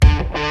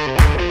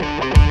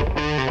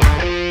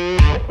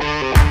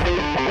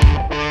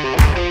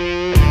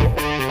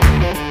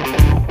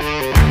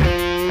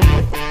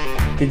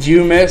Did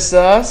you miss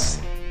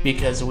us?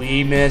 Because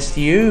we missed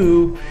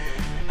you.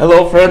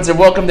 Hello, friends, and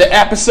welcome to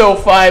episode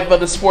 5 of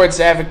the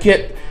Sports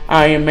Advocate.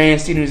 I am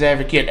Manistee News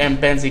Advocate and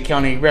Benzie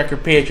County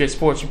Record Patriot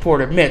sports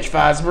reporter Mitch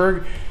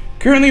Vosburg.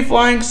 Currently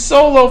flying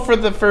solo for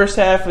the first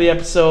half of the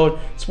episode.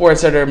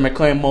 Sports editor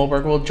McLain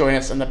Moberg will join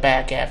us in the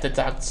back half to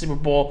talk the Super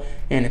Bowl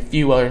and a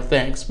few other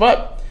things.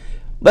 But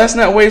let's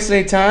not waste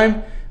any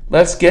time.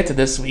 Let's get to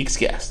this week's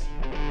guest.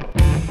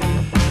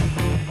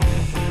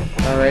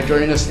 Alright,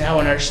 joining us now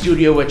in our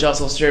studio, which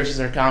also serves as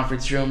our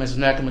conference room, is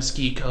Onekama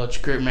ski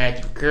coach Curt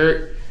Mathieu.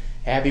 Curt,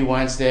 happy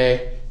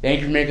Wednesday.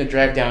 Thank you for making the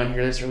drive down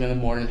here this early in the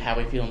morning. How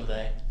are we feeling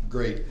today?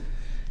 Great.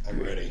 I'm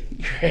ready.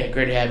 Great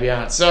to have you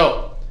on.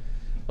 So,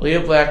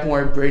 Aleah,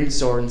 Blackmore, Braydon,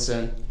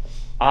 Sorenson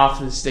off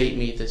to the state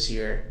meet this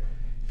year.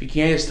 If you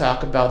can't just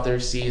talk about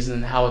their season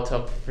and how it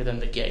took for them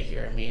to get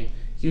here. I mean,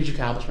 huge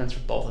accomplishments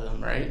for both of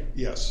them, right?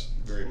 Yes,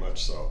 very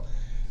much so.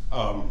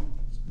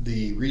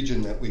 The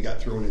region that we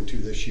got thrown into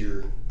this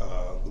year,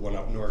 the one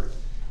up north,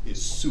 is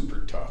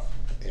super tough.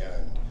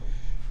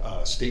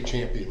 And state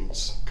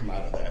champions come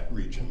out of that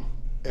region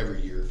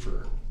every year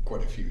for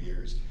quite a few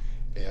years.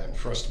 And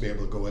for us to be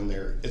able to go in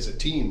there as a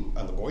team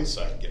on the boys'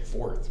 side and get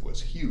fourth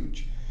was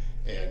huge.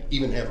 And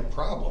even having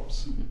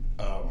problems,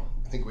 I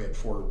think we had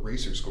 4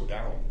 racers go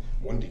down,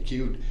 1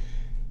 DQ'd.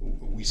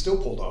 We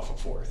still pulled off a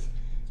fourth.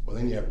 Well,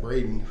 then you have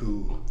Braydon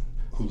who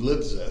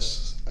lives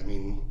this. I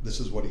mean, this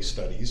is what he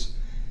studies.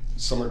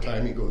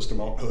 Summertime, he goes to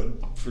Mount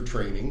Hood for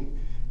training.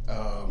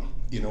 And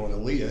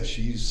Aleah,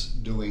 she's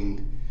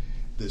doing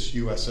this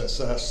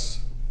USSS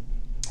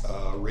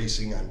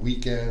racing on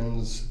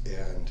weekends,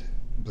 and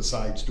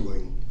besides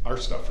doing our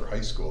stuff for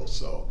high school.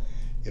 So,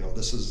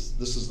 this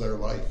is their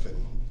life,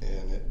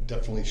 and it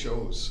definitely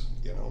shows.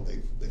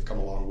 They've come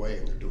a long way,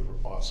 and they're doing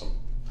awesome.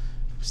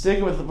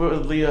 Sticking with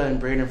Aleah and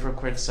Braydon for a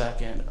quick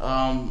second.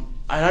 I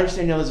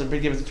understand there's a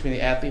big difference between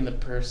the athlete and the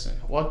person.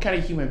 What kind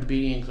of human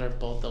beings are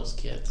both those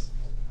kids?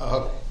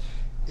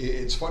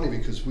 It's funny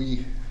because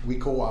we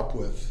co-op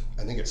with,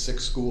 I think it's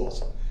 6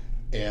 schools,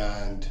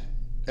 and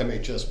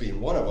MHS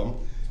being one of them.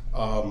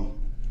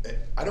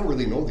 I don't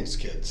really know these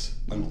kids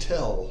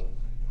until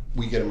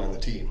we get them on the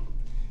team.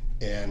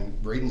 And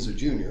Braydon's a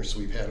junior, so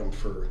we've had him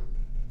for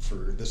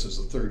this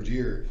is the 3rd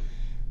year.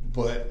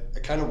 But I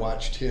kind of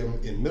watched him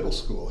in middle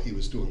school. He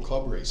was doing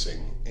club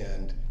racing,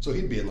 and so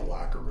he'd be in the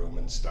locker room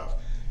and stuff.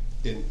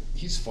 And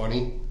he's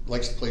funny,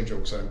 likes to play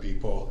jokes on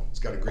people. He's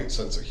got a great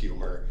sense of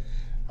humor.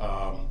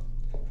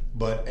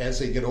 But as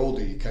they get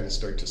older, you kind of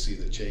start to see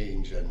the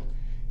change. And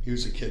he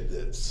was a kid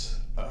that's,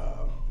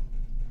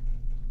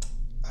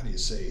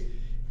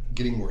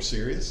 getting more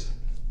serious.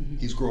 Mm-hmm.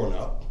 He's growing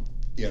up,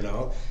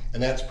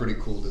 and that's pretty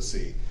cool to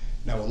see.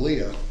 Now,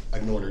 Aleah,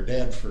 I've known her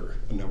dad for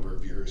a number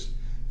of years.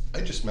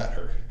 I just met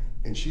her,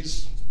 and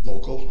she's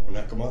local,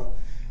 Onekama,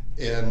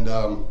 and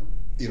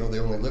they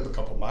only live a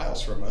couple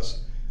miles from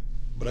us,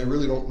 but I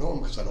really don't know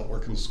them because I don't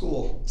work in the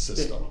school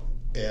system.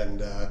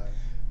 And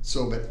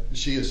but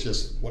she is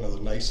just one of the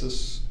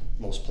nicest,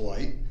 most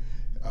polite.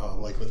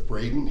 Like with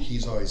Braydon,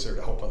 he's always there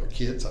to help other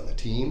kids on the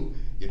team.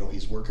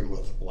 He's working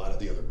with a lot of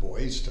the other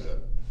boys to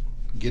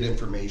get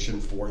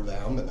information for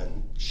them, and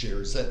then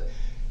shares it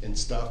and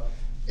stuff.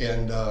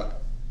 And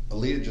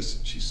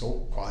Aleah she's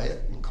so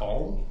quiet and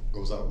calm,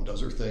 goes out and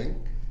does her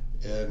thing,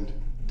 and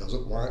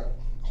doesn't want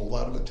a whole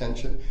lot of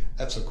attention.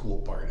 That's the cool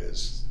part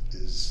is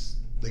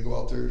they go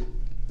out there,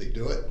 they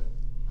do it,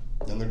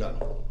 then they're done.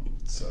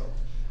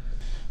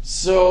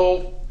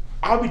 So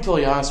I'll be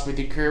totally honest with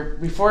you,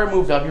 Curt. Before I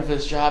moved up here for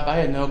this job, I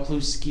had no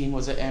clue skiing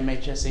was an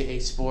MHSAA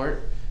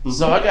sport. Mm-hmm.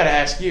 So I got to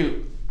ask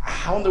you,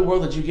 how in the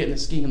world did you get into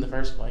skiing in the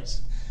first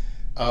place?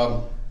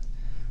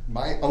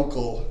 My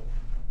uncle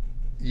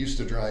used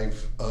to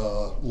drive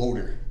a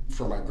loader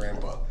for my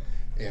grandpa,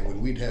 and when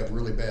we'd have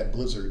really bad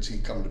blizzards,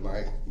 he'd come to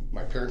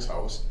my parents'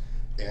 house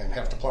and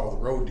have to plow the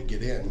road to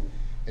get in,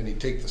 and he'd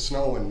take the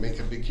snow and make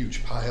a big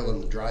huge pile in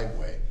the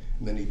driveway,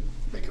 and then he'd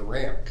make a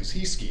ramp because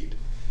he skied.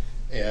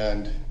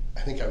 And I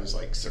think I was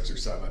like 6 or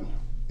 7,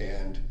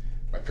 and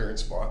my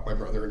parents bought my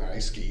brother and I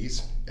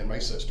skis, and my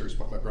sisters,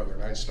 but my brother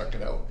and I stuck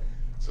it out.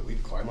 So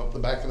we'd climb up the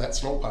back of that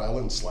snow pile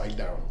and slide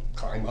down,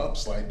 climb up,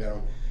 slide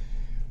down.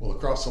 Well,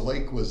 across the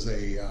lake was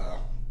a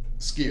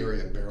ski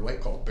area in Bear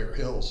Lake called Bear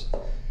Hills,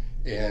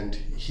 and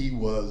he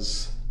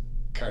was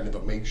kind of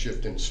a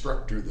makeshift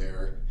instructor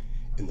there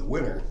in the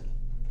winter.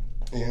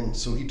 And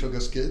so he took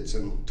us kids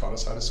and taught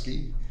us how to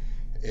ski.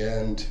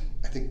 And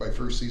I think my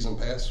first season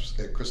pass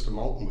at Crystal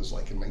Mountain was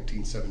like in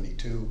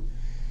 1972.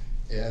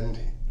 And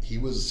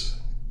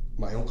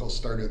my uncle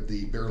started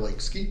the Bear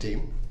Lake ski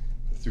team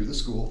through the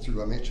school, through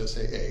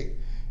MHSAA.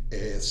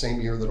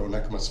 Same year that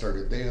Onekama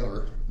started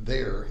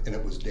there, and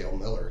it was Dale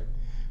Miller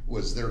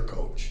was their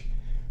coach.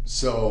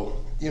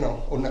 So,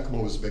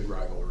 Onekama was a big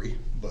rivalry,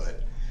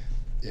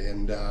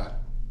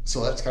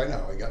 so that's kind of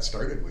how I got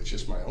started, with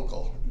just my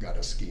uncle got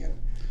us skiing.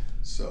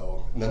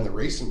 So, and then the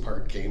racing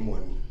part came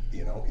when,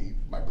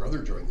 my brother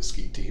joined the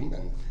ski team,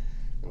 and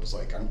it was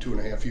like, I'm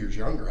 2.5 years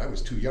younger. I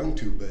was too young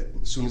to, but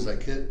as soon as I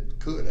could,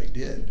 I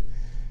did.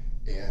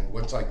 And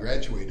once I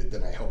graduated,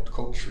 then I helped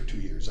coach for 2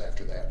 years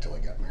after that till I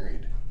got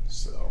married.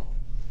 So,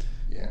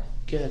 yeah.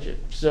 Gotcha.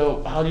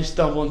 So how do you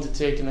stumble into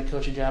taking a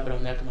coaching job at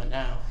Onekama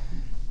now?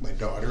 My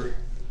daughter.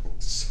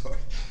 So,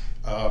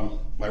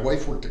 my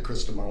wife worked at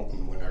Crystal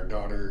Mountain when our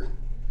daughter,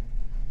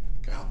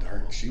 God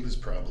darn, she was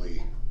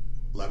probably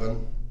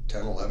 10,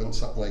 11,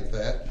 something like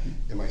that.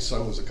 And my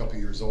son was a couple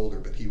years older,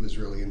 but he was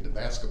really into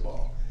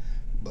basketball.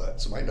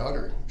 So my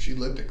daughter, she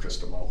lived at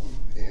Crystal Mountain,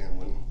 and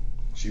when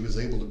she was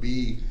able to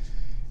be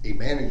a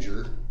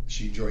manager,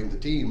 she joined the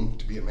team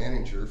to be a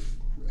manager.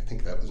 I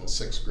think that was in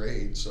 6th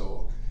grade,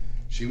 so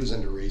she was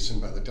into racing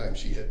by the time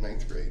she hit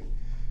 9th grade.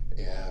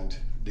 And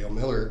Dale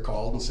Miller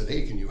called and said,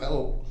 hey, can you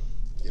help?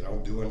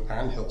 Doing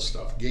on-hill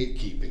stuff,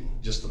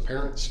 gatekeeping, just the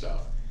parent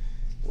stuff.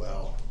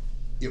 Well,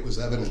 it was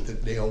evident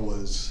that Dale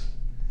was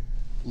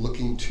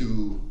looking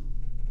to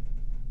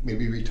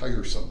maybe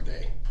retire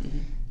someday.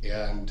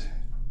 And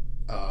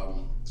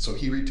so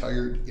he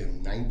retired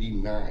in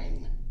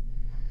 99,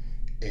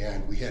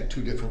 and we had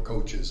 2 different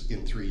coaches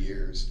in 3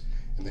 years.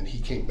 And then he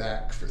came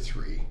back for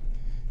 3,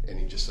 and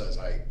he just says,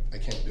 I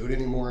can't do it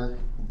anymore,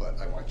 but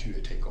I want you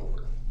to take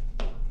over.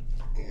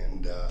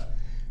 And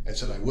I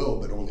said, I will,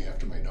 but only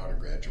after my daughter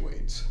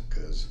graduates,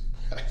 because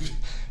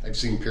I've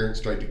seen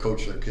parents try to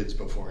coach their kids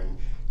before, and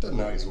it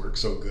doesn't always work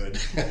so good.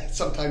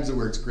 Sometimes it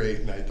works great,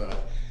 and I thought,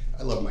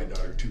 I love my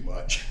daughter too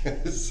much.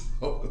 As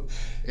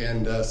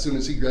soon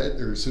as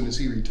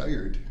he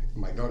retired,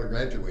 my daughter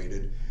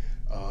graduated,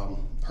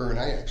 her and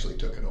I actually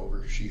took it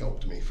over. She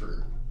helped me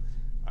for,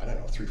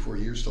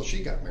 3-4 years till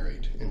she got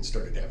married and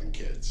started having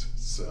kids.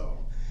 So,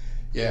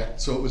 yeah,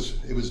 so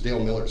it was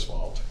Dale Miller's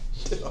fault.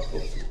 I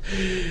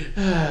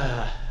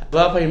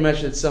love how you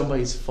mentioned it's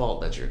somebody's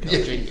fault that you're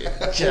coaching.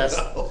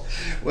 Yeah.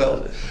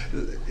 Well,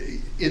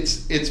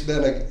 it's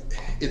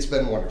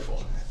been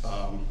wonderful.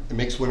 It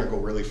makes winter go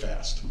really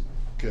fast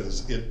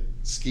because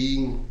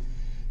skiing,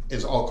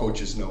 as all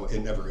coaches know, it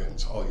never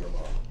ends all year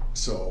long.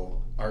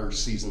 So our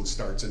season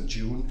starts in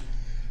June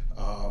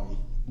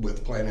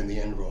with planning the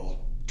annual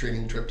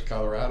training trip to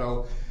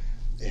Colorado,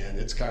 and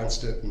it's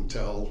constant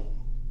until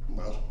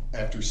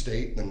after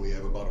state. Then we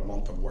have about a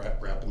month of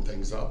wrapping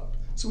things up.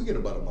 So we get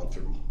about a month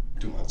or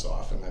 2 months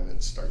off, and then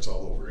it starts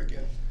all over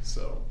again.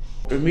 So,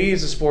 for me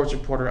as a sports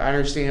reporter, I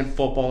understand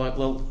football like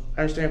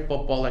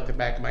the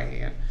back of my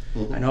hand.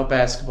 I know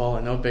basketball,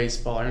 I know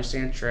baseball, I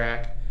understand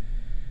track,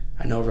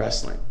 I know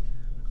wrestling.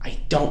 I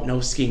don't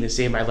know skiing to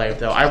save my life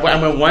though. I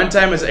went one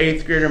time as an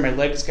 8th grader, my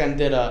legs kind of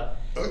did a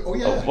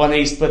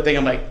 180 split thing.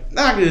 I'm like,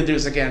 not going to do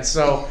this again.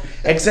 So,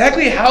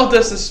 exactly how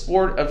does the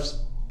sport of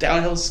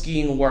downhill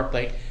skiing work?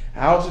 Like,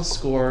 how's it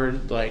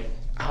scored? Like,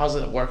 how does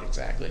it work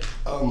exactly?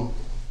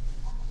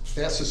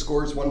 Fastest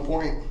score is 1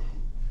 point.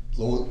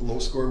 Low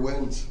score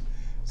wins.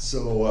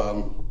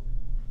 So,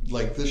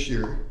 like this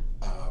year,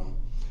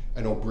 I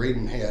know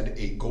Braydon had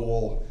a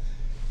goal.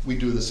 We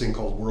do this thing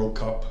called World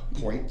Cup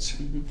points,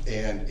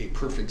 and a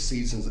perfect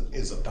season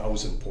is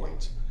 1,000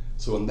 points.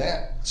 So in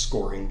that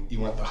scoring, you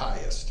want the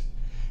highest.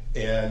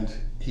 And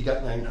he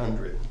got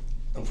 900.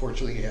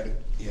 Unfortunately, he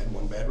had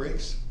one bad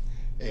race,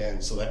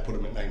 and so that put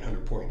him at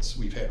 900 points.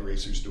 We've had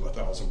racers do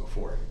 1,000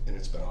 before, and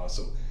it's been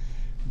awesome.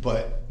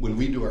 But when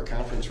we do our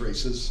conference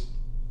races,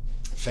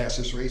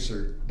 fastest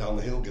racer down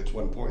the hill gets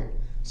 1 point,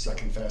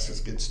 second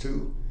fastest gets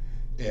 2.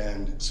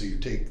 And so you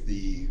take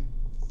the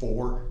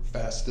 4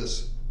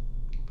 fastest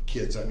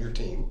kids on your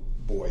team,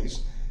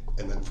 boys,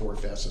 and then 4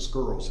 fastest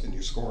girls, and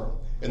you score them.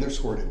 And they're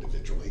scored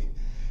individually.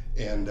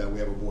 And we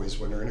have a boys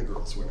winner and a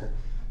girls winner.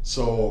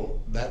 So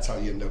that's how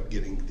you end up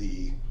getting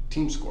the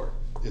team score,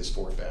 is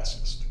 4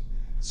 fastest.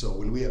 So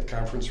when we have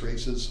conference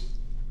races,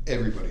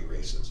 everybody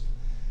races.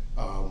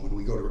 When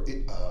we go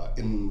to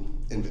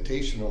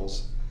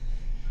invitationals,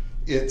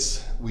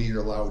 we are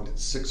allowed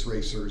 6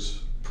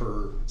 racers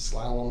per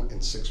slalom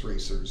and 6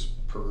 racers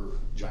per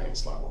giant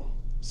slalom.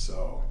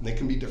 So they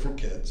can be different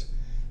kids,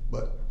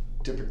 but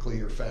typically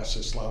your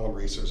fastest slalom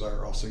racers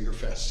are also your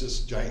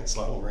fastest giant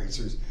slalom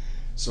racers.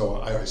 So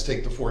I always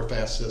take the 4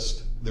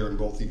 fastest, they're in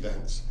both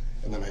events,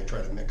 and then I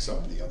try to mix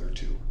up the other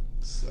 2.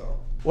 So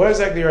what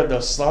exactly are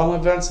those slalom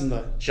events and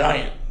the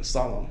giant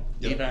slalom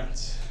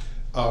events?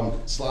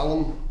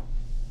 Slalom,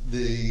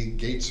 the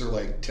gates are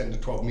like 10 to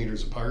 12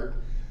 meters apart.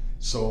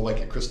 So like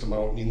at Crystal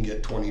Mountain, you can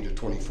get 20 to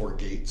 24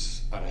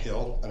 gates on a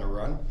hill on a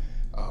run.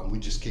 We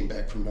just came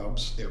back from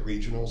Nubs at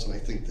regionals, and I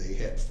think they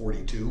had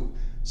 42.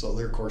 So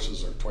their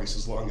courses are twice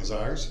as long as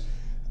ours.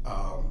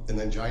 And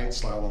then giant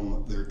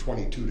slalom, they're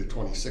 22 to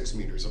 26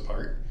 meters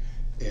apart.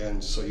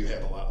 And so you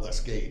have a lot less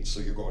gates.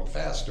 So you're going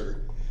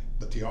faster,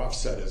 but the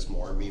offset is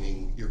more,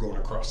 meaning you're going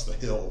across the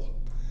hill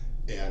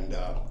and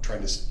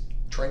trying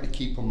to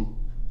keep them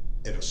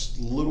at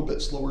a little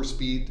bit slower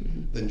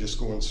speed than just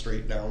going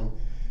straight down.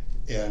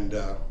 And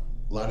a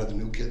lot of the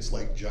new kids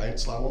like giant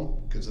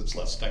slalom because it's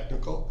less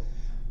technical.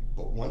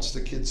 But once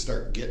the kids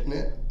start getting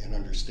it and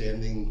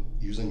understanding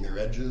using their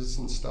edges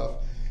and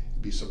stuff,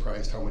 you'd be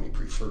surprised how many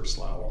prefer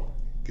slalom,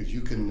 because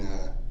you can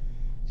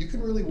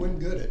really win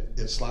good at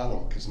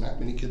slalom because not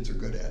many kids are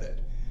good at it.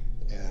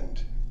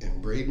 And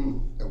in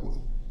Braydon,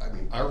 I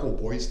mean, our whole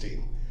boys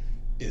team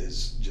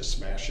is just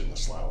smashing the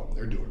slalom.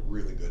 They're doing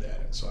really good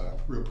at it, so I'm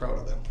real proud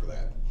of them for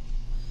that.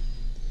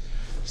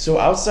 So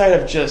outside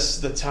of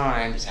just the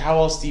times, how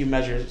else do you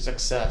measure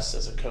success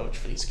as a coach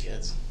for these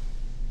kids?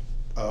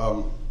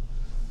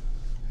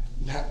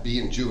 Not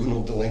being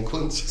juvenile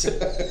delinquents,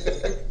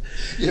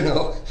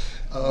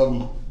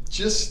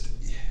 just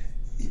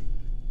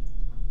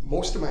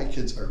most of my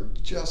kids are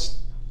just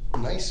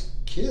nice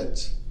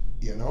kids,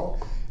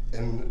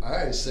 and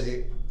I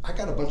say I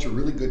got a bunch of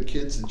really good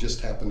kids that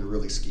just happen to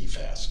really ski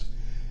fast,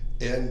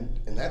 and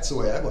that's the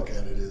way I look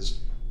at it is,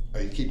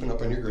 are you keeping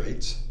up on your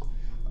grades?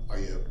 Are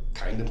you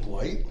kind and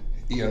polite?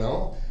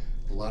 A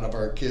lot of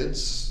our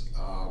kids,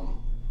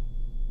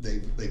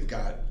 they've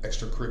got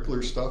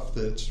extracurricular stuff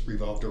that's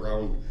revolved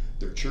around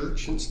their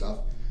church and stuff.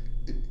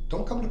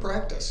 Don't come to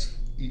practice.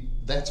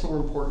 That's more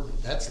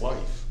important. That's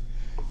life.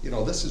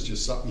 This is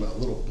just something, a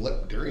little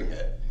blip during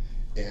it.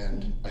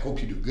 And I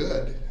hope you do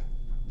good,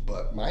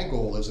 but my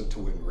goal isn't to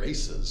win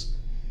races.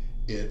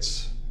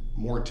 It's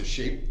more to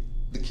shape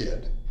the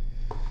kid.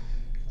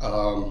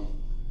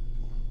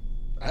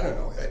 I don't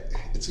know.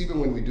 It's even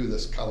when we do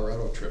this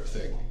Colorado trip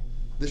thing.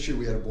 This year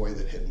we had a boy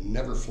that had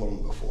never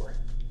flown before.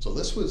 So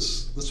this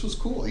was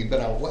cool. He'd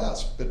been out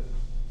west, but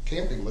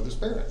camping with his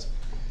parents.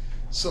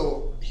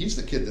 So he's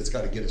the kid that's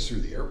got to get us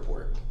through the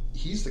airport.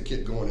 He's the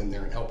kid going in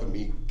there and helping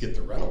me get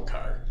the rental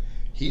car.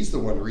 He's the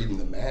one reading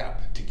the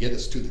map to get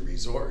us to the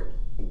resort.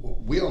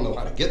 We all know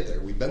how to get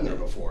there. We've been there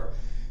before,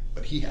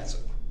 but he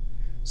hasn't.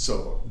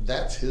 So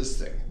that's his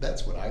thing.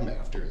 That's what I'm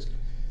after is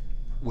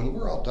when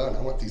we're all done,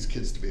 I want these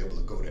kids to be able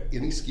to go to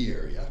any ski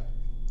area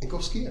and go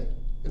skiing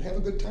and have a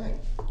good time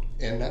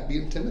and not be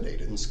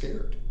intimidated and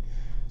scared.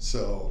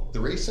 So the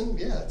racing,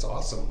 yeah, it's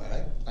awesome.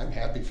 I'm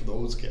happy for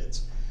those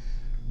kids,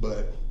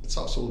 but it's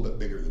also a little bit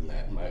bigger than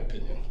that, in my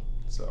opinion.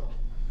 So,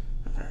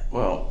 all right.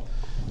 Well,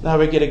 now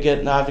we have to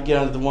get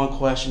on to the one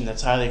question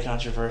that's highly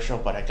controversial,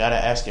 but I gotta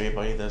ask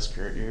everybody this,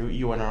 Curt.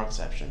 You are no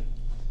exception.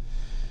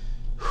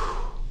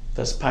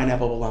 Does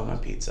pineapple belong on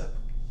pizza?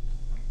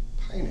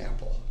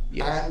 Pineapple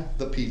on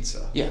the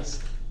pizza?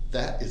 Yes.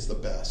 That is the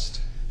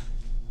best.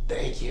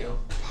 Thank you.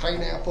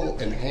 Pineapple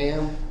and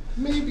ham,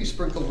 maybe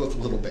sprinkled with a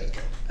little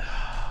bacon.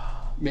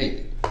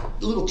 Maybe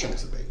little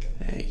chunks of bacon.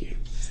 Thank you.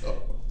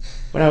 So.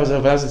 When I was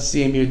at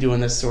CMU doing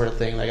this sort of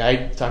thing,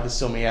 I talked to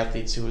so many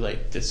athletes who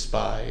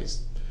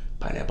despise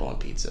pineapple on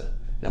pizza.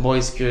 And I'm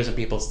always curious when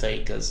people's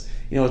take because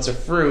it's a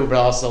fruit, but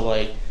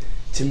also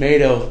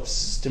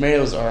tomatoes.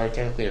 Tomatoes are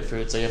technically a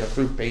fruit, so you have a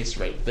fruit base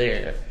right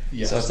there.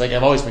 Yes. So it's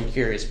I've always been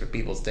curious for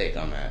people's take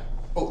on that.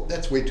 Oh,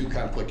 that's way too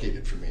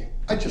complicated for me.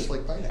 I just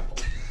like pineapple.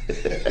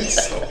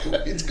 So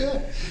it's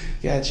good.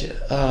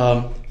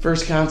 Gotcha.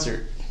 First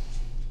concert.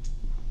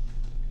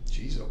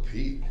 Jeez, oh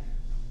Pete.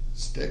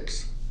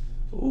 Sticks.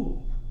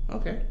 Ooh,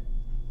 okay.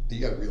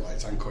 You gotta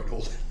realize I'm quite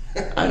old.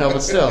 I know,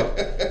 but still.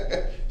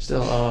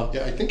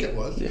 Yeah, I think it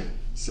was. Yeah.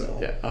 So.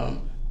 Yeah.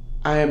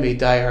 I am a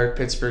diehard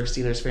Pittsburgh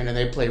Steelers fan, and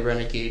they play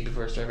Renegade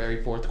before start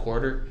every fourth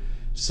quarter.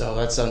 So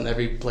that's on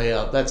every play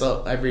up. That's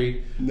up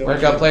every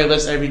workout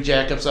playlist, every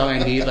jack up song I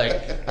need.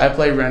 I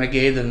play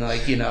Renegade, and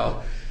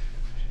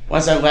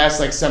once that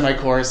last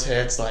semi-chorus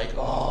hits, I'm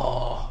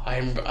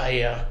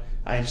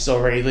so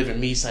ready to live a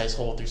me-sized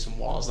hole through some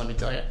walls. Let me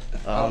tell you.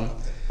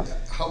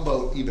 How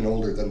about even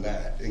older than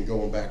that, and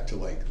going back to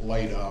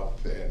Light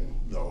Up and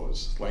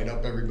those Light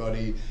Up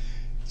Everybody?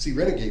 See,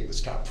 Renegade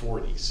was top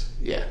 40s.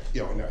 Yeah.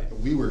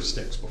 And we were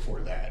Sticks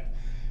before that.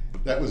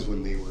 That was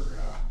when they were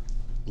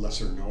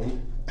lesser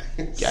known.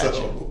 Gotcha.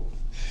 So,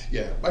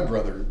 yeah, my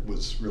brother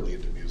was really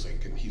into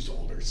music, and he's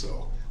older,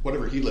 so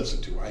whatever he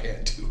listened to, I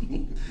had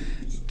to.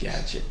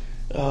 Gotcha.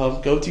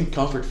 Go-to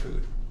comfort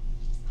food.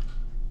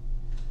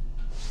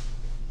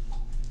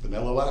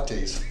 Vanilla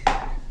lattes.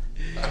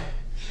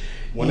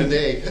 One a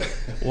day.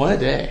 One a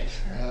day.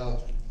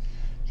 Well,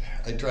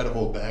 I try to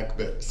hold back,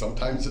 but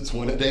sometimes it's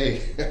one a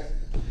day.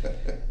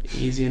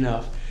 Easy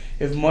enough.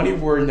 If money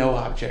were no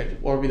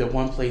object, what would be the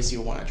one place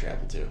you want to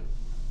travel to?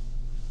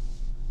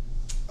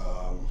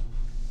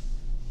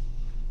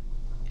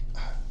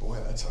 Boy,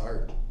 that's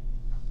hard.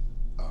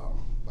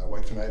 My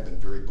wife and I have been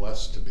very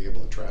blessed to be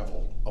able to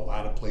travel a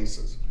lot of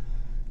places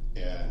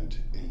and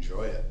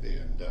enjoy it.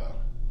 And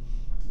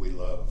we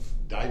love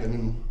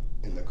diving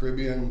in the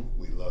Caribbean.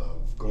 We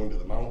love going to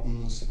the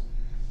mountains.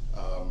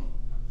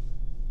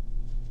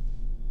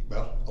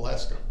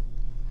 Alaska.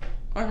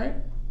 All right.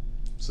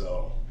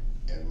 So,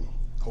 and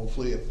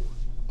hopefully if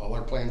all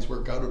our plans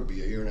work out, it'll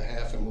be a year and a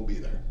half and we'll be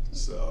there.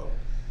 So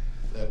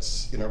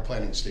that's in our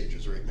planning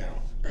stages right now.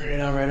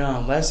 Right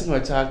on. Last thing I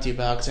want to talk to you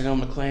about, because I know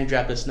McLain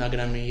dropped this nugget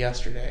on me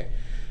yesterday.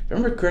 If I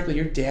remember correctly,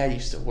 your dad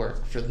used to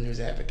work for the News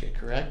Advocate,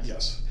 correct?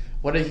 Yes.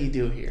 What did he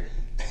do here?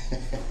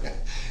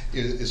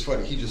 It's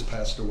funny. He just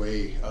passed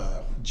away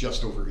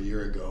just over a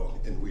year ago,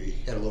 and we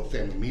had a little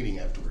family meeting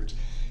afterwards.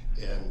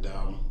 And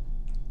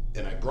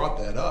I brought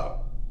that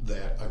up,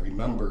 that I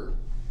remember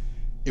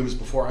it was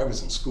before I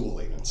was in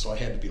school even, so I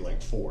had to be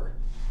 4.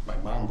 My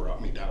mom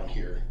brought me down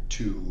here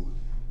to,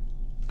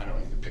 I don't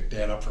know, either pick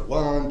Dad up for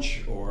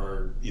lunch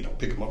or,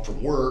 pick him up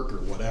from work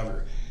or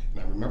whatever. And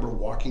I remember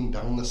walking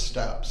down the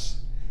steps,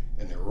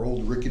 and there were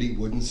old rickety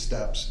wooden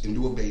steps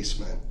into a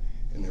basement,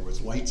 and there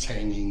was lights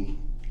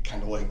hanging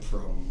kind of like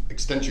from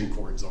extension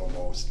cords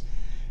almost.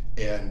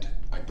 And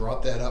I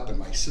brought that up, and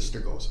my sister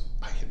goes,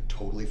 I had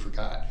totally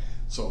forgot.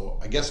 So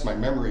I guess my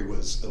memory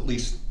was at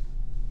least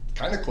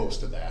kind of close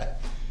to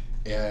that.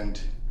 And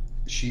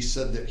she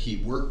said that he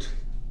worked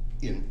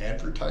in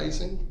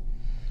advertising,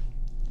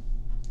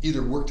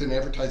 either worked in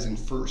advertising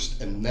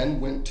first and then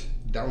went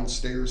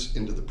downstairs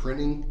into the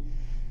printing,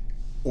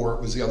 or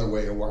it was the other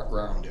way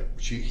around.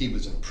 He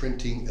was in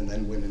printing and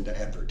then went into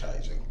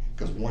advertising,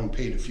 because one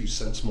paid a few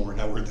cents more an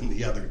hour than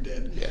the other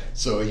did. Yeah.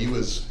 So he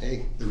was,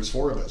 hey, there was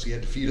 4 of us. He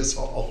had to feed us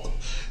all.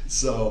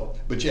 So,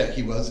 but yeah,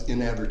 he was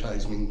in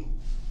advertising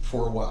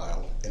for a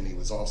while, and he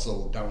was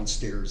also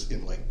downstairs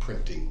in like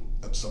printing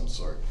of some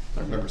sort.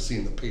 I remember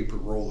seeing the paper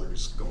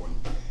rollers going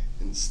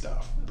and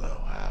stuff. But,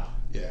 Oh, wow.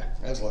 yeah,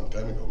 that was a long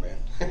time ago, man.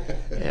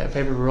 Yeah,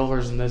 paper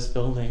rollers in this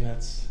building,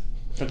 that's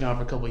been on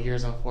for a couple of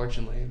years,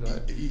 unfortunately.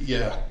 But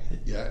Yeah,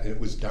 it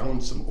was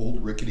down some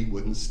old rickety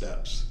wooden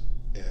steps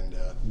and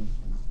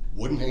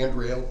wooden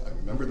handrail. I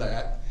remember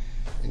that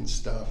and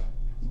stuff.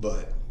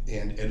 But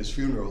and at his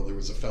funeral, there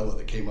was a fella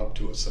that came up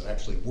to us that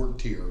actually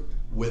worked here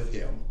with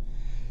him,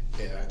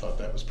 and I thought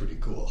that was pretty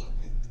cool.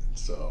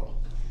 So,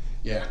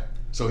 yeah,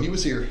 so he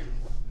was here.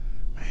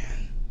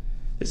 man,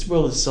 this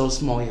world is so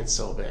small yet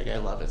so big. I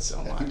love it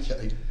so much.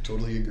 I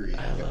totally agree.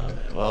 I love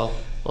it.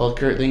 Well,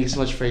 Curt, thank you so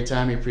much for your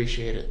time. We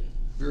appreciate it.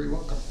 Very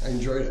welcome. I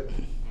enjoyed it.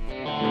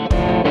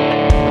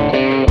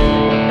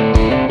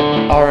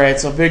 All right,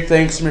 so big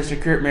thanks to Mr.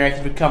 Curt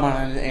Mathieu for coming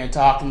on and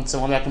talking to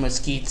someone back on the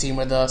ski team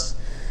with us.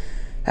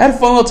 Had a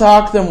fun little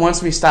talk to them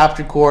once we stopped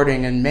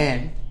recording, and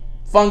man,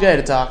 fun guy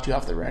to talk to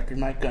off the record,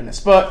 my goodness.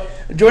 But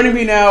joining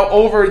me now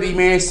over the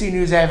Manistee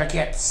News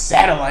Advocate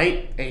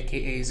satellite,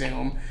 aka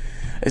Zoom,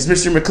 is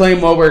Mr. McLain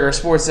Moberg, our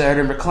sports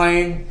editor.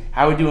 McLain,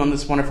 how are we doing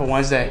this wonderful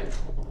Wednesday?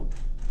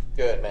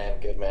 Good man.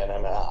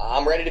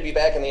 I'm ready to be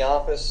back in the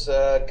office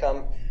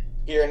come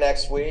here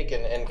next week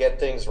and get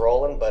things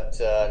rolling. But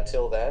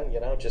until then,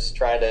 just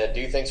trying to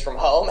do things from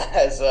home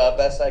as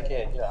best I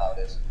can. You know how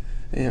it is.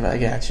 Yeah, I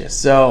got you.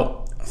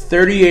 So,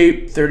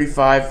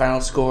 38-35 final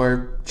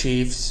score,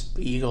 Chiefs,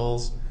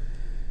 Eagles.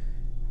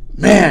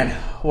 Man,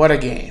 what a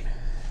game.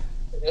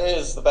 It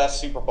is the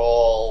best Super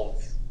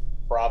Bowl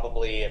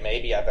probably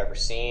maybe I've ever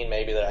seen,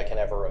 maybe that I can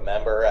ever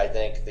remember. I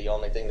think the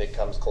only thing that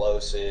comes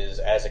close is,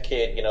 as a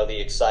kid,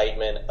 the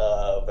excitement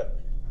of,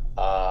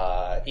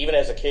 even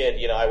as a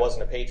kid, I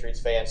wasn't a Patriots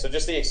fan, so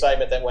just the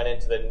excitement that went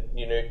into the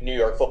New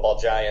York Football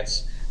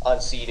Giants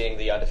unseating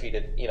the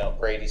undefeated,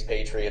 Brady's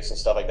Patriots and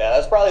stuff like that.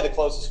 That's probably the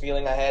closest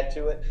feeling I had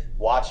to it,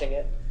 watching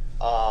it.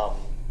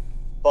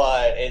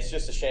 But it's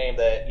just a shame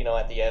that,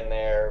 at the end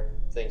there,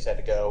 things had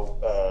to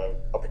go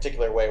a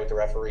particular way with the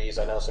referees.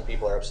 I know some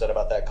people are upset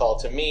about that call.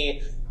 To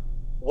me,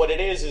 what it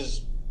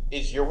is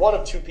you're one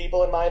of two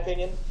people, in my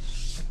opinion.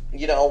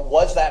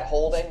 Was that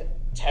holding?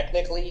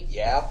 Technically,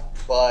 yeah.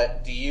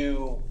 But do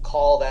you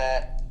call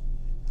that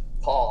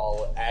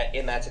call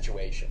in that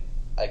situation?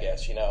 I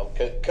guess,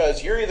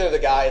 because you're either the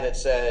guy that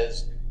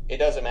says it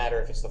doesn't matter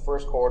if it's the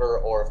first quarter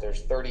or if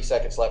there's 30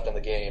 seconds left in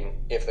the game.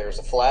 If there's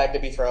a flag to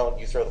be thrown,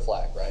 you throw the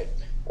flag, right?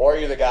 Or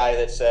you're the guy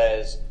that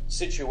says,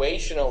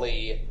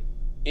 situationally,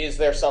 is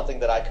there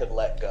something that I could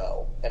let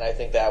go? And I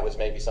think that was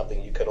maybe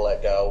something you could have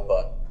let go,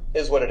 but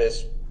is what it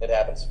is. It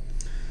happens.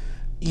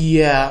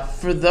 Yeah,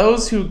 for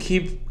those who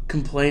keep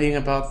complaining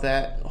about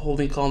that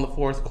holding call in the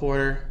fourth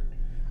quarter,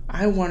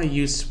 I want to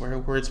use swear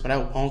words, but I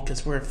won't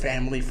because we're a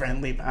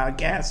family-friendly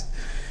podcast.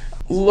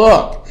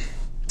 Look,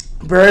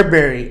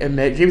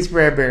 James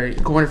Bradbury,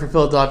 corner for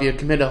Philadelphia,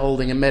 committed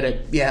holding,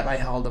 admitted, yeah, I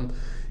held him.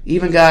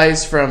 Even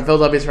guys from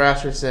Philadelphia's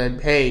roster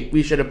said, hey,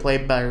 we should have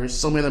played better. There's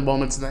so many other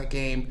moments in that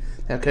game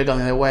that could have gone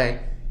the other way.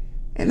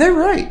 And they're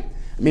right.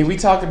 I mean, we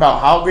talked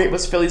about how great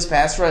was Philly's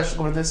pass rush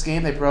going to this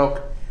game. They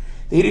broke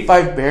the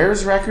 85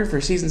 Bears record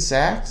for season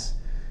sacks.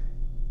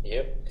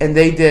 Yep. And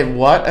they did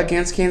what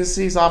against Kansas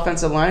City's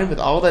offensive line with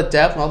all the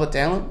depth and all the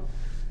talent?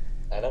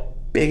 I know.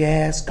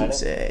 Big-ass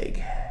goose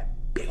egg.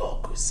 Big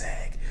old goose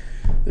egg.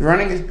 The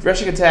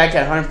rushing attack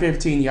had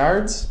 115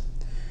 yards.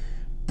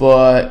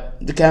 But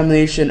the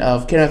combination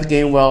of Kenneth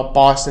Gainwell,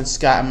 Boston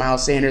Scott, and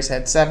Miles Sanders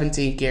had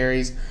 17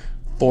 carries,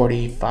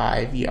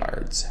 45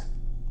 yards.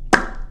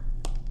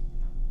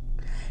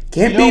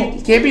 Can't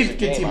be a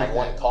good team on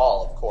one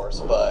call, of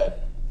course,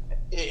 but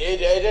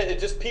it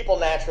just people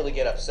naturally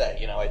get upset.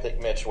 I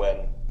think, Mitch,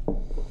 when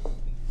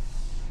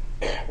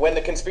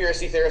the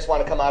conspiracy theorists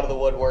want to come out of the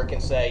woodwork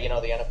and say, the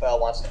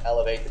NFL wants to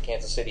elevate the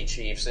Kansas City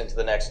Chiefs into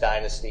the next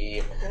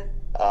dynasty.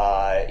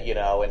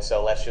 And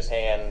so let's just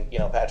hand,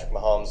 Patrick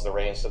Mahomes the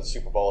reins to the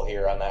Super Bowl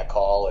here on that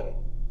call. And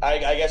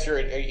I guess you're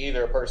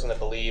either a person that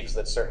believes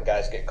that certain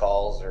guys get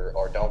calls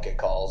or don't get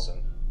calls.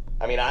 And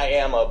I mean, I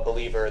am a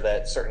believer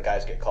that certain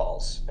guys get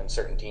calls and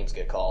certain teams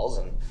get calls.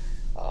 And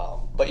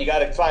but you got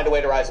to find a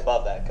way to rise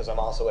above that, because I'm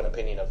also an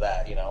opinion of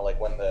that. Like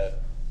when the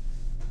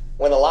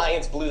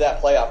Lions blew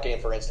that playoff game,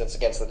 for instance,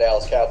 against the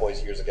Dallas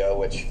Cowboys years ago,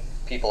 which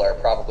people are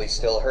probably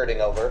still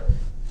hurting over.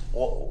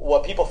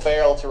 what people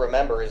fail to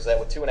remember is that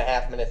with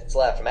 2.5 minutes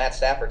left, Matt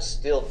Stafford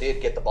still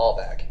did get the ball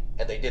back,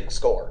 and they didn't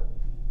score.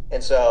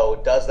 And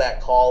so does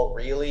that call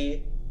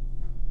really,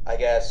 I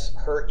guess,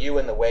 hurt you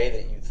in the way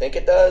that you think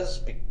it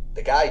does?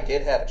 The guy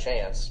did have a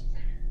chance.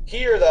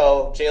 Here,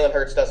 though, Jalen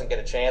Hurts doesn't get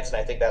a chance, and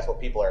I think that's what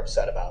people are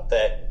upset about,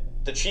 that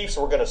the Chiefs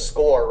were going to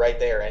score right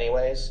there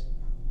anyways,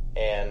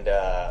 and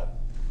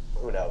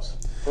who knows?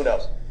 Who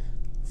knows?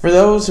 For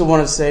those who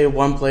want to say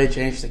one play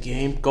changed the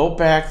game, go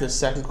back to the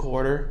second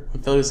quarter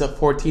when Philly was up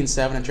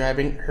 14-7 and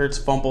driving. Hurts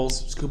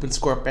fumbles, scoop and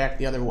score back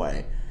the other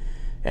way.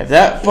 If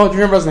that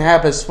turnover doesn't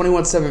happen, it's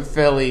 21-7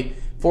 Philly,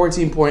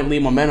 14-point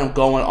lead, momentum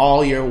going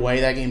all your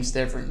way. That game's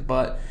different.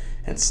 But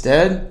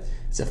instead,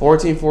 it's a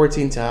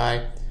 14-14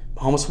 tie.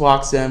 Mahomes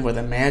walks in with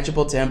a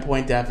manageable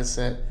 10-point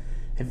deficit,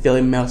 and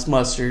Philly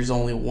musters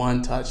only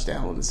one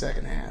touchdown in the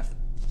second half.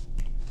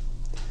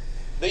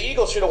 The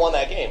Eagles should have won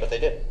that game, but they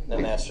didn't,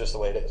 and that's just the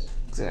way it is.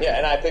 Exactly. Yeah,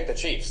 and I picked the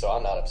Chiefs, so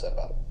I'm not upset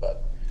about it.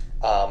 But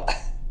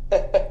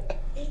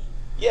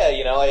yeah,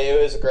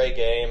 it was a great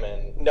game,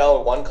 and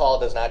no, one call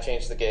does not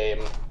change the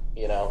game.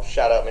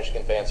 Shout out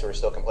Michigan fans who are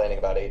still complaining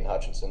about Aiden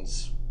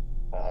Hutchinson's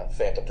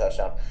phantom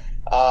touchdown.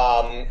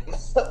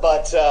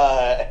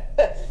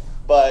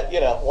 But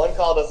one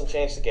call doesn't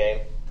change the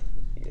game.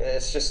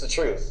 It's just the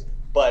truth.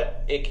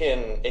 But it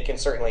can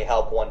certainly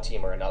help one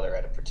team or another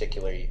at a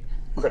particularly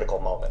critical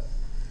moment.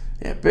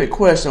 Yeah, big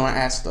question I want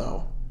to ask,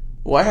 though.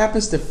 What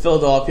happens to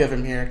Philadelphia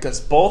from here? Because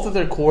both of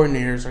their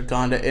coordinators are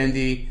gone to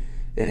Indy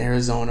and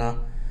Arizona.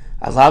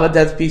 A lot of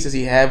the depth pieces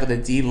he had with the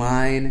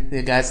D-line,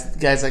 the guys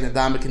like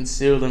Ndamukong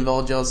Suh,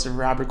 Linval Joseph,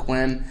 Robert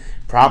Quinn,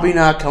 probably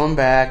not coming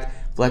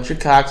back. Fletcher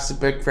Cox is a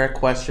big fair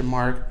question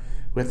mark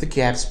with the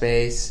cap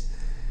space.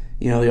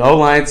 The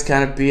O-line's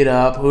kind of beat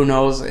up. Who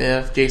knows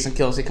if Jason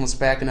Kelce comes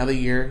back another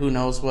year? Who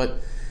knows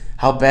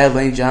how bad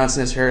Lane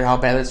Johnson is hurt, how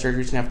bad the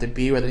surgery's going to have to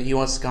be, whether he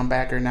wants to come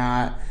back or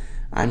not.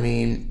 I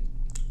mean,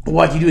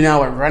 what do you do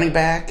now at running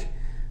back?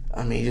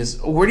 I mean,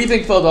 just where do you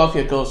think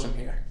Philadelphia goes from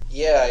here?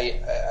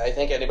 Yeah, I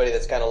think anybody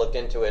that's kind of looked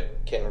into it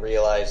can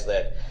realize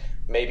that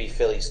maybe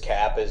Philly's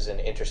cap is an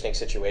interesting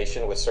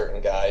situation with certain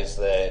guys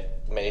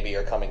that maybe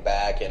are coming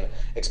back and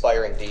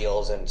expiring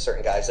deals and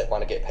certain guys that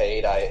want to get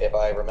paid. If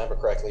I remember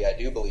correctly, I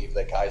do believe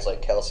that guys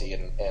like Kelce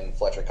and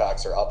Fletcher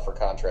Cox are up for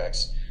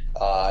contracts.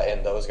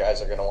 And those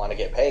guys are going to want to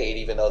get paid,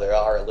 even though they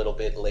are a little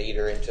bit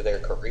later into their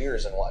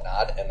careers and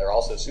whatnot, and they're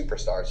also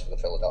superstars for the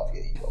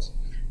Philadelphia Eagles.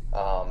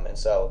 And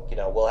so,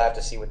 we'll have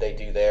to see what they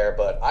do there.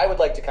 But I would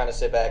like to kind of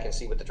sit back and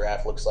see what the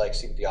draft looks like,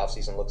 see what the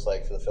offseason looks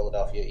like for the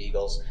Philadelphia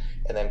Eagles,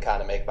 and then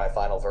kind of make my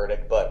final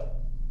verdict. But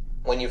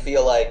when you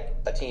feel like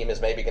a team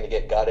is maybe going to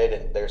get gutted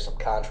and there's some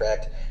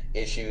contract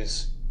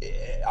issues,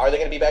 are they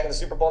going to be back in the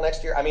Super Bowl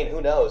next year? I mean,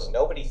 who knows?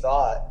 Nobody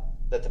thought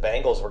that the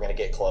Bengals were going to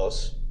get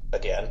close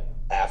again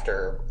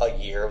after a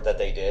year that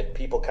they did.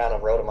 People kind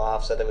of wrote them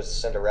off, said it was a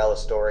Cinderella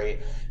story.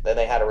 Then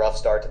they had a rough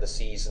start to the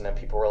season, and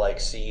people were like,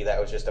 see, that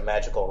was just a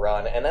magical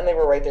run. And then they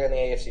were right there in the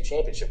AFC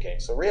Championship game.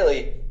 So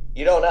really,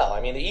 you don't know.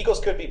 I mean, the Eagles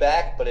could be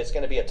back, but it's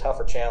going to be a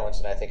tougher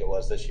challenge than I think it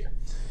was this year.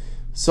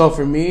 So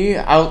for me,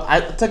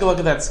 I took a look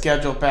at that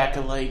schedule back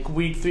at like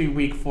week 3,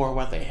 week 4,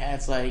 what they had.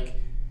 It's like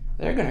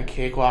they're going to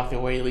cakewalk their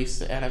way at least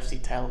to the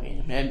NFC title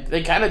game. And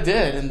they kind of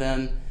did, and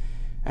then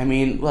I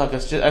mean, look,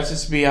 let's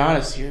just be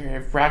honest here.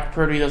 If Brock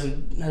Purdy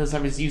doesn't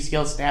have his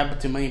UCL stabbed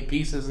with too many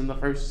pieces in the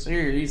first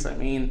series, I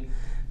mean,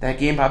 that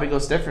game probably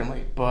goes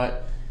differently.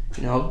 But,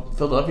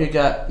 Philadelphia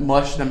got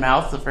mushed in the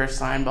mouth the first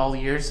time all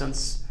year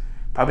since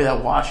probably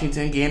that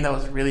Washington game that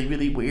was really,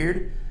 really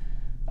weird.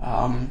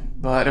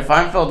 But if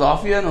I'm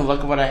Philadelphia and I look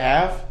at what I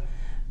have,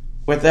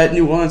 with that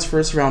New Orleans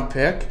first-round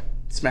pick,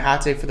 it's my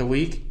hot take for the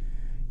week,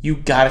 you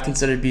got to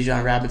consider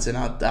Bijan Robinson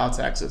out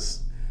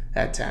Texas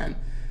at 10.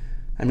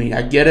 I mean,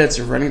 I get it. It's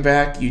a running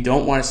back. You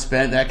don't want to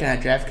spend that kind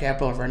of draft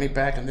capital of running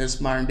back in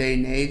this modern day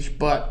and age.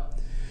 But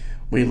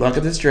when you look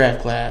at this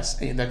draft class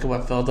and you look at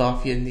what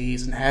Philadelphia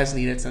needs and has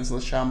needed since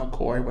LaShawn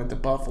McCoy went to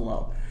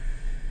Buffalo,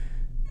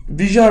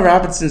 Bijan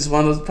Robinson is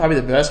one of those, probably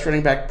the best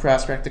running back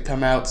prospect to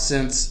come out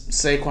since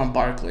Saquon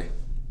Barkley.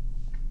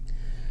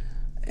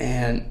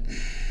 And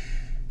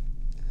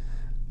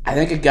I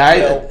think a guy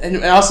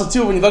and also,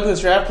 too, when you look at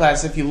this draft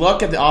class, if you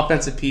look at the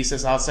offensive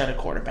pieces outside of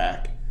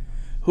quarterback,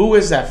 who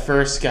is that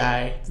first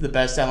guy, the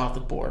best talent off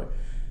the board?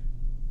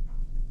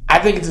 I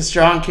think it's a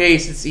strong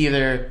case. It's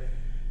either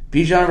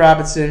Bijan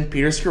Robinson,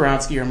 Peter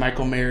Skoronski, or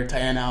Michael Mayer, tight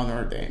end out of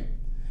Notre Dame.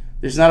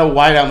 There's not a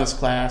wideout in this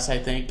class I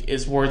think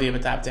is worthy of a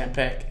top 10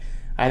 pick.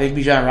 I think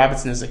Bijan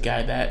Robinson is a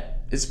guy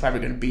that is probably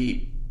going to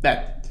be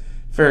that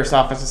first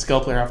offensive skill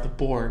player off the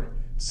board.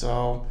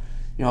 So,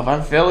 if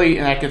I'm Philly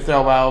and I could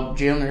throw out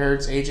Jalen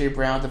Hurts, A.J.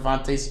 Brown,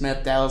 Devontae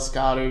Smith, Dallas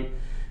Goedert,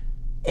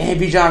 and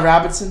Bijan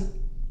Robinson,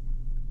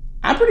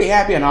 I'm pretty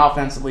happy on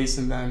offense at least,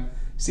 and then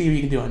see what you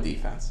can do on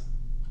defense.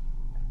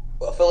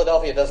 Well,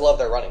 Philadelphia does love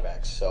their running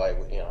backs, so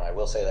I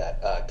will say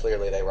that.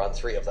 Clearly, they run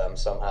 3 of them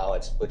somehow,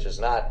 which is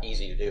not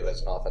easy to do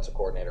as an offensive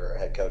coordinator or a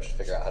head coach to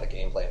figure out how to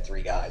game plan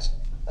 3 guys.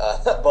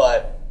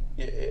 But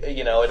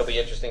it'll be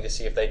interesting to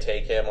see if they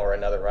take him or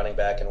another running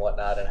back and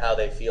whatnot, and how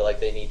they feel like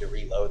they need to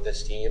reload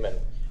this team. And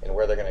and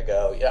where they're going to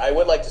go. Yeah, I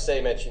would like to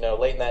say, Mitch,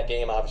 late in that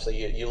game,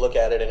 obviously you look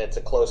at it and it's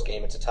a close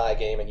game, it's a tie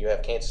game, and you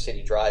have Kansas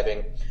City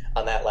driving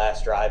on that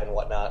last drive and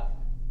whatnot.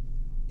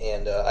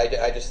 And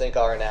I just think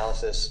our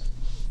analysis,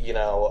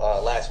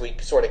 last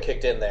week sort of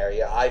kicked in there.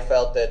 Yeah, I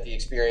felt that the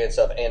experience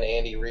of an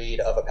Andy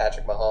Reid, of a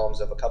Patrick Mahomes,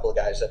 of a couple of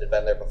guys that had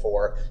been there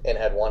before and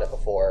had won it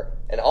before,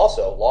 and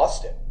also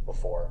lost it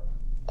before,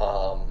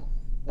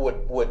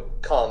 would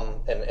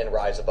come and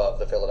rise above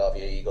the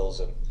Philadelphia Eagles.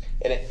 And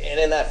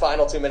in that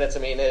final 2 minutes,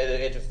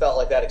 it felt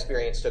like that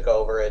experience took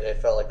over.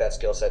 It felt like that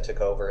skill set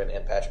took over, and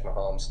Patrick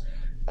Mahomes,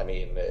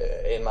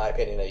 in my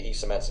opinion, he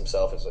cements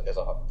himself as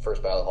a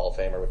first ballot Hall of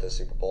Famer with this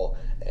Super Bowl,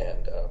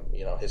 and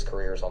his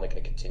career is only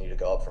going to continue to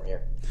go up from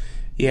here.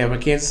 Yeah,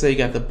 but Kansas City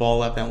got the ball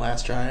left that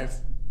last drive.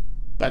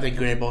 I think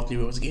we both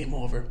knew it was game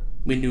over.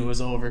 We knew it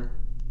was over.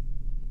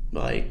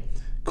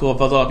 Cool if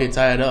Philadelphia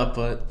tie it up,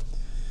 but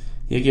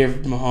you give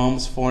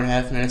Mahomes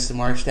 4.5 minutes to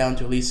march down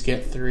to at least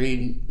get 3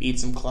 and eat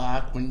some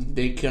clock when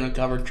they couldn't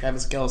cover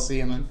Travis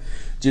Kelce, and then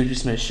Juju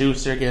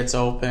Smith-Schuster gets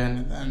open,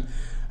 and then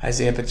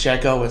Isaiah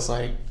Pacheco was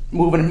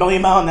moving a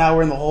million mile an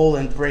hour in the hole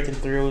and breaking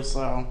through.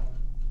 So,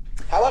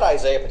 how about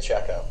Isaiah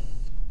Pacheco?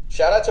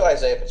 Shout out to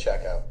Isaiah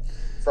Pacheco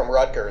from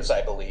Rutgers,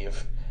 I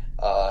believe,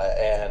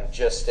 and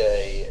just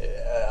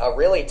a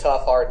really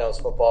tough,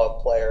 hard-nosed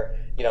football player.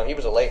 He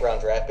was a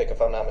late-round draft pick,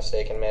 if I'm not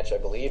mistaken, Mitch. I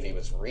believe he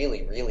was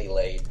really, really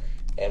late.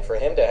 And for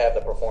him to have the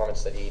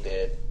performance that he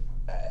did,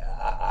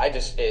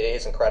 it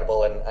is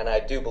incredible. And I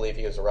do believe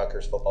he was a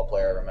Rutgers football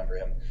player. I remember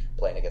him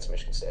playing against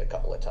Michigan State a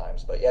couple of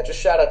times. But yeah, just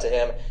shout out to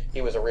him.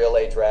 He was a real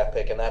late draft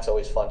pick, and that's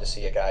always fun to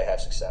see a guy have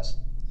success.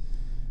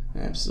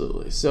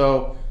 Absolutely.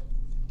 So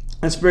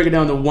let's break it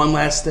down to one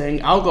last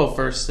thing. I'll go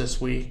first this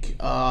week.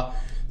 The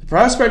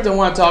prospect I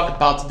want to talk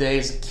about today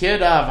is a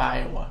kid out of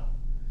Iowa.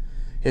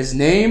 His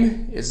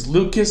name is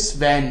Lucas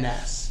Van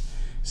Ness.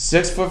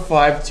 6'5",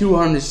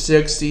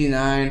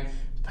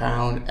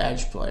 269-pound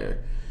edge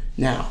player.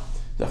 Now,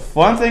 the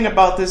fun thing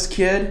about this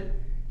kid,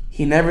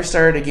 he never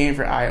started a game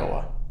for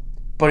Iowa,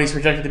 but he's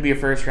projected to be a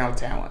first-round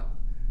talent.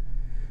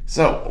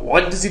 So,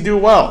 what does he do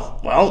well?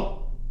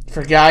 Well,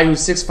 for a guy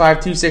who's 6'5",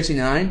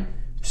 269,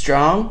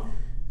 strong,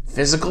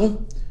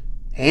 physical,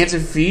 hands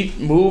and feet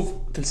move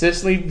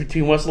consistently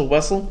between whistle to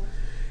whistle.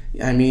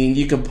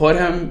 You can put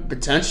him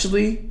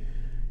potentially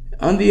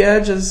on the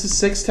edge as a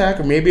 6-tack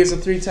or maybe as a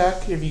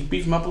 3-tack if you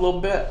beef him up a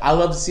little bit. I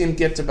love to see him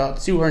get to about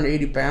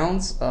 280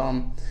 pounds.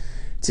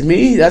 To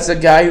me, that's a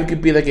guy who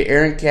could be like an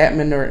Aaron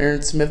Catman or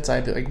Aaron Smith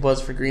type, like he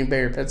was for Green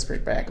Bay or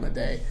Pittsburgh back in the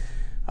day.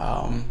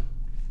 I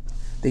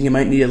think he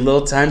might need a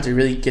little time to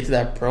really get to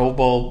that Pro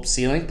Bowl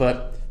ceiling,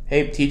 but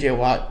hey, TJ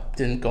Watt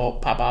didn't go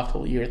pop off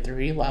till year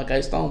 3. A lot of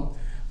guys don't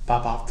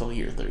pop off till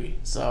year 3.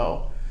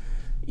 So,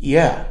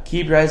 yeah,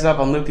 keep your eyes up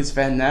on Lucas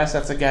Van Ness.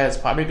 That's a guy that's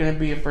probably going to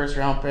be a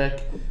first-round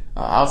pick.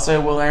 Outside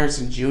Will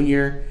Anderson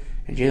Jr.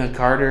 and Jalen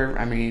Carter,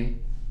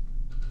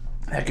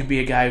 that could be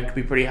a guy who could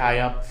be pretty high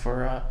up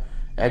for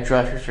edge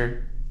rushers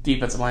or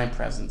defensive line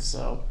presence.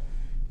 So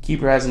keep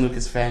your eyes on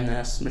Lucas Van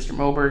Ness. Mr.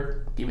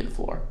 Moberg, give me the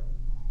floor.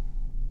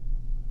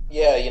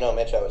 Yeah,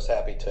 Mitch, I was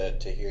happy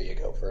to hear you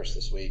go first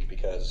this week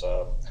because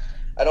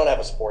I don't have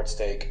a sports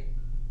take.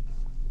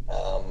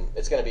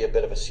 It's going to be a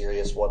bit of a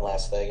serious one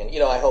last thing.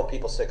 And, I hope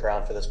people stick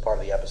around for this part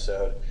of the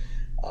episode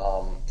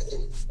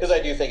because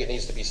I do think it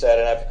needs to be said.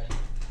 And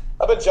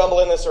I've been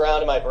jumbling this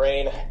around in my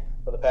brain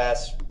for the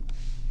past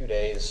 2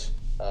 days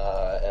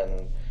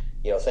and,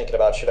 thinking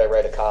about should I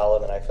write a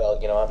column, and I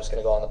felt, I'm just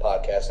going to go on the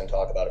podcast and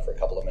talk about it for a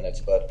couple of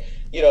minutes. But,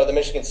 the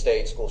Michigan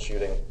State school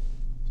shooting,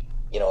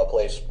 a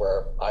place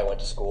where I went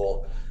to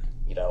school,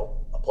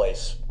 a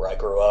place where I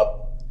grew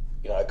up.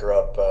 I grew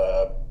up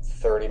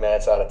 30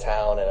 minutes out of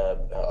town in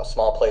a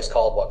small place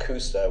called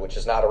Wakusta, which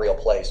is not a real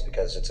place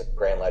because it's a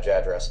Grand Ledge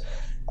address.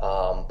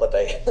 But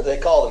they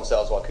call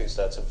themselves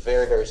Wakusta. It's a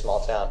very, very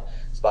small town.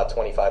 It's about a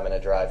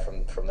 25-minute drive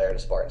from there to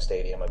Spartan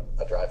Stadium,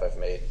 a drive I've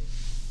made,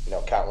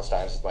 countless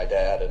times with my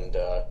dad. And,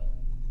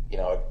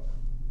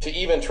 to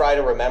even try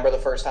to remember the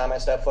first time I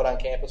stepped foot on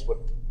campus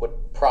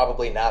would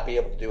probably not be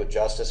able to do it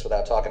justice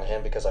without talking to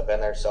him because I've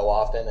been there so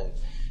often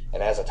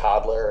and as a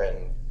toddler.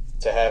 And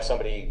to have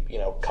somebody,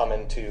 come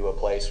into a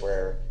place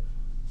where,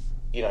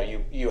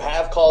 you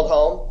have called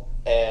home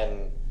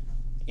and,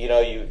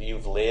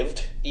 you've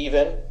lived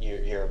even.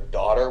 Your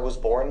daughter was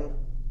born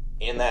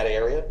in that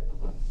area.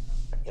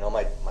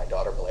 My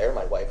daughter Blair,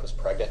 my wife, was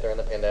pregnant during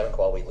the pandemic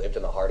while we lived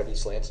in the heart of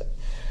East Lansing.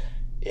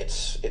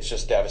 It's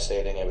just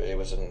devastating. It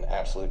was an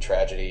absolute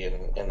tragedy,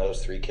 and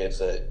those 3 kids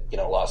that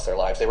lost their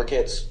lives. They were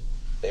kids.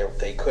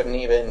 They couldn't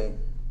even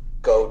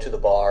go to the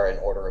bar and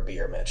order a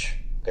beer, Mitch.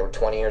 They were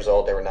 20 years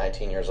old. They were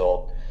 19 years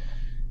old,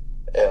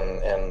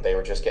 and they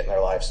were just getting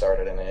their lives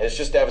started. And it's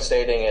just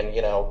devastating. And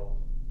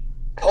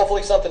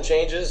hopefully something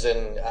changes.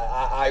 And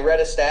I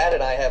read a stat,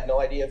 and I have no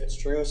idea if it's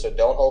true, so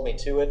don't hold me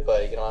to it.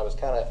 But I was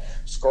kind of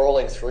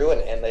scrolling through,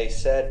 and they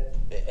said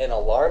an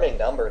alarming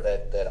number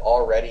that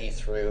already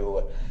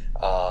through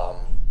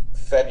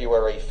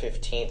February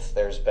 15th,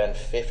 there's been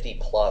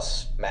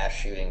 50+ mass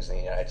shootings in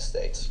the United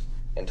States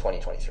in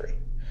 2023.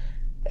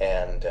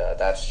 And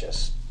that's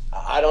just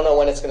I don't know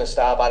when it's going to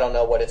stop. I don't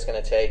know what it's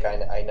going to take.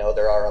 I know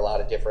there are a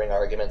lot of differing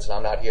arguments, and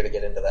I'm not here to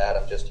get into that.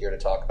 I'm just here to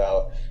talk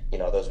about,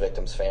 those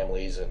victims'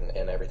 families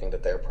and everything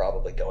that they're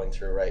probably going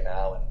through right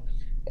now,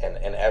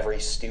 and every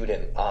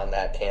student on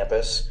that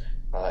campus,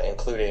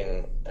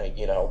 including,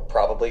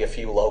 probably a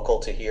few local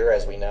to here,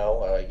 as we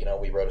know.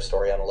 We wrote a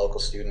story on a local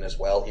student as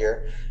well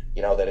here,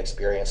 that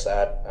experienced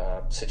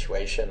that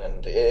situation.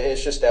 And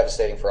it's just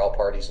devastating for all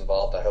parties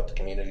involved. I hope the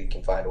community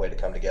can find a way to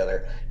come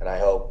together, and I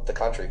hope the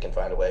country can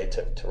find a way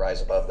to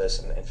rise above this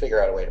and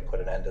figure out a way to put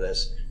an end to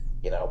this.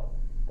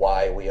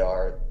 Why we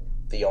are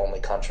the only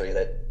country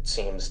that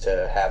seems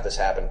to have this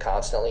happen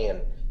constantly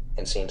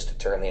and seems to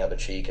turn the other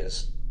cheek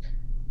is,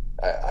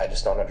 I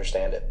just don't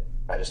understand it.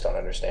 I just don't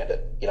understand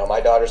it.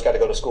 My daughter's got to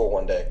go to school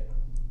one day,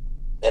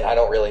 and I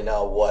don't really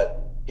know what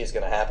is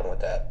going to happen with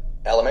that.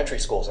 Elementary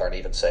schools aren't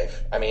even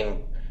safe. I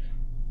mean,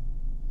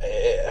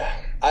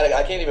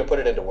 I can't even put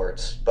it into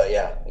words. But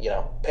yeah,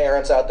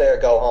 parents out there,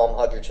 go home,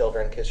 hug your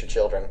children, kiss your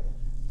children,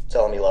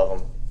 tell them you love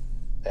them.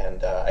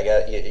 And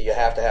you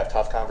have to have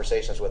tough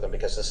conversations with them,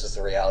 because this is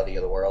the reality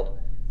of the world.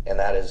 And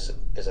that is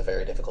a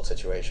very difficult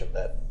situation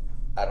that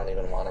I don't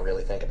even want to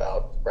really think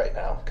about right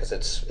now, because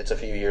it's a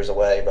few years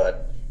away,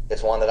 but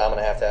it's one that I'm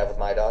going to have with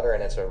my daughter,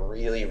 and it's a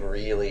really,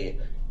 really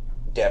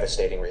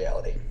devastating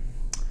reality.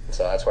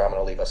 So that's where I'm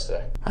going to leave us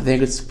today. I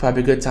think it's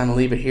probably a good time to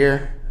leave it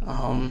here.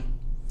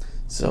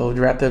 So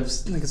to wrap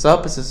this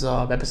up, this is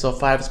episode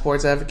 5 of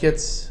Sports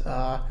Advocates.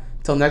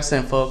 Until next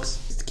time,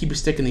 folks, keep your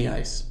stick in the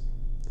ice.